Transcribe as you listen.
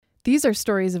These are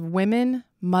stories of women,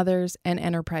 mothers, and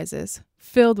enterprises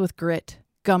filled with grit,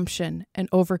 gumption, and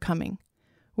overcoming.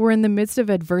 Where in the midst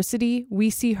of adversity, we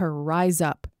see her rise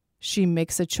up. She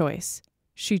makes a choice.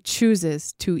 She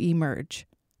chooses to emerge.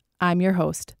 I'm your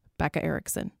host, Becca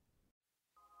Erickson.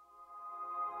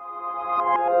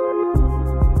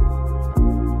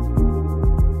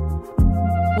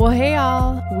 Well, hey,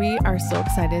 all. We are so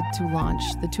excited to launch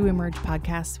the To Emerge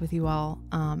podcast with you all.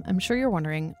 I'm sure you're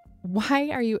wondering, why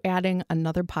are you adding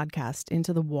another podcast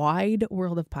into the wide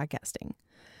world of podcasting?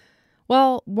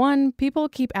 Well, one, people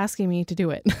keep asking me to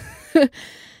do it.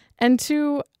 And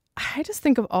two, I just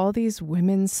think of all these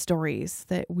women's stories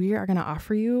that we are going to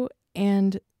offer you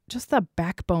and just the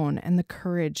backbone and the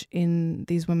courage in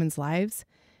these women's lives.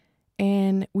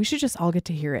 And we should just all get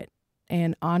to hear it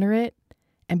and honor it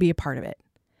and be a part of it.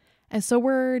 And so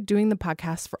we're doing the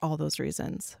podcast for all those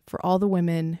reasons, for all the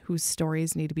women whose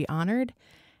stories need to be honored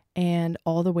and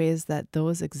all the ways that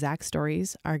those exact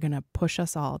stories are going to push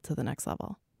us all to the next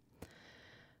level.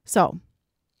 So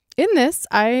in this,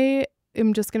 I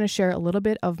am just going to share a little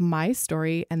bit of my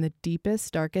story and the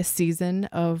deepest, darkest season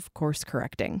of course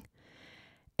correcting.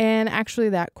 And actually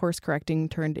that course correcting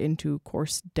turned into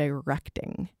course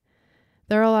directing.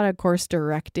 There are a lot of course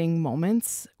directing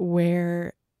moments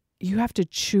where you have to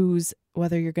choose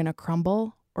whether you're going to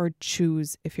crumble or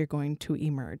choose if you're going to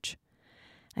emerge.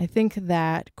 I think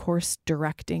that course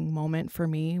directing moment for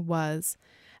me was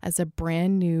as a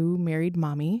brand new married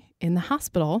mommy in the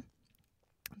hospital.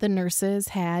 The nurses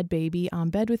had baby on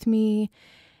bed with me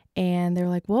and they're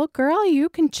like, well, girl, you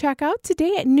can check out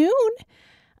today at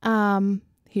noon.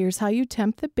 Here's how you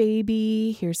temp the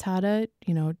baby. Here's how to,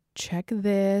 check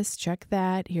this, check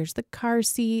that. Here's the car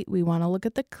seat. We want to look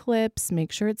at the clips,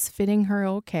 make sure it's fitting her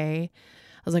okay.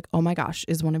 I was like, oh my gosh,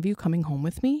 is one of you coming home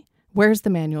with me? Where's the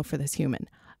manual for this human?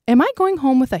 Am I going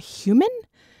home with a human?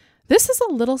 This is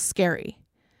a little scary.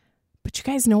 But you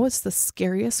guys know what's the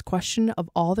scariest question of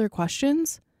all their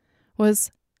questions?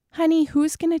 Was, honey,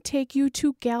 who's going to take you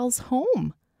two gals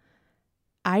home?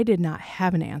 I did not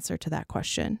have an answer to that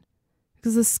question.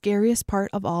 Because the scariest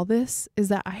part of all this is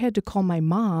that I had to call my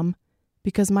mom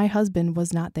because my husband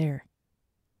was not there.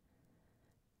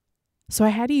 So I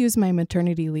had to use my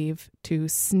maternity leave to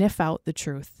sniff out the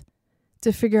truth,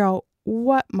 to figure out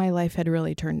what my life had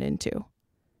really turned into.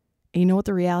 And you know what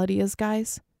the reality is,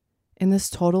 guys? In this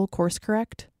total course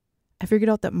correct, I figured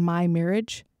out that my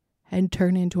marriage had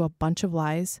turned into a bunch of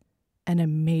lies and a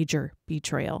major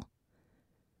betrayal.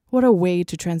 What a way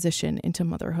to transition into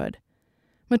motherhood.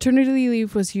 Maternity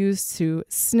leave was used to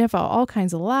sniff out all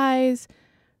kinds of lies,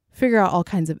 figure out all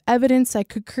kinds of evidence I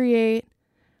could create,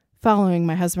 following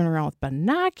my husband around with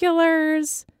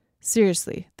binoculars.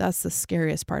 Seriously, that's the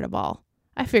scariest part of all.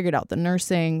 I figured out the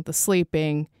nursing, the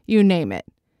sleeping, you name it.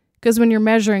 Because when you're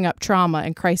measuring up trauma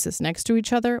and crisis next to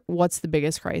each other, what's the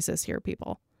biggest crisis here,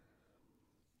 people?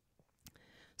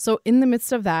 So in the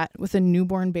midst of that, with a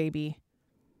newborn baby,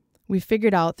 we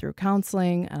figured out through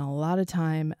counseling and a lot of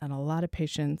time and a lot of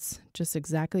patience just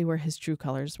exactly where his true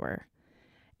colors were.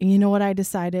 And you know what I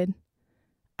decided?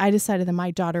 I decided that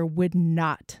my daughter would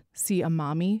not see a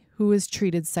mommy who was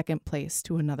treated second place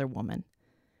to another woman.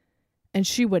 And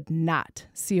she would not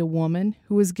see a woman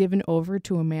who was given over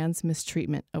to a man's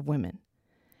mistreatment of women.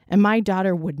 And my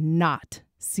daughter would not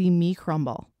see me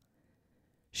crumble.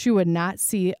 She would not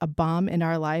see a bomb in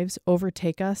our lives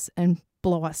overtake us and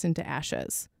blow us into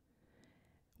ashes.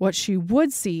 What she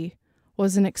would see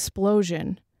was an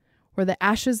explosion where the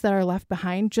ashes that are left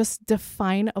behind just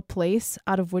define a place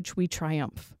out of which we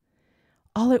triumph.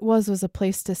 All it was a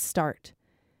place to start.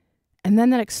 And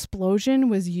then that explosion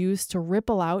was used to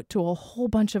ripple out to a whole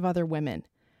bunch of other women.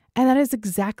 And that is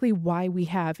exactly why we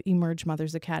have Emerge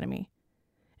Mothers Academy.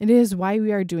 It is why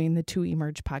we are doing the To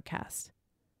Emerge podcast.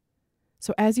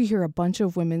 So as you hear a bunch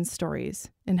of women's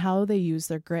stories and how they use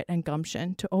their grit and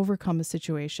gumption to overcome a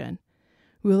situation,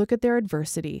 we look at their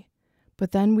adversity,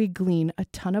 but then we glean a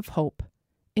ton of hope,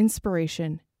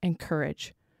 inspiration, and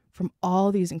courage from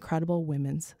all these incredible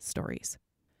women's stories.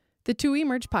 The To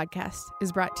Emerge podcast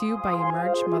is brought to you by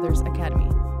Emerge Mothers Academy.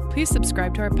 Please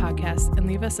subscribe to our podcast and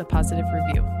leave us a positive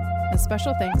review. A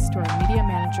special thanks to our media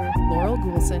manager, Laurel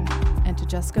Goulson, and to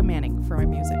Jessica Manning for our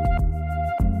music.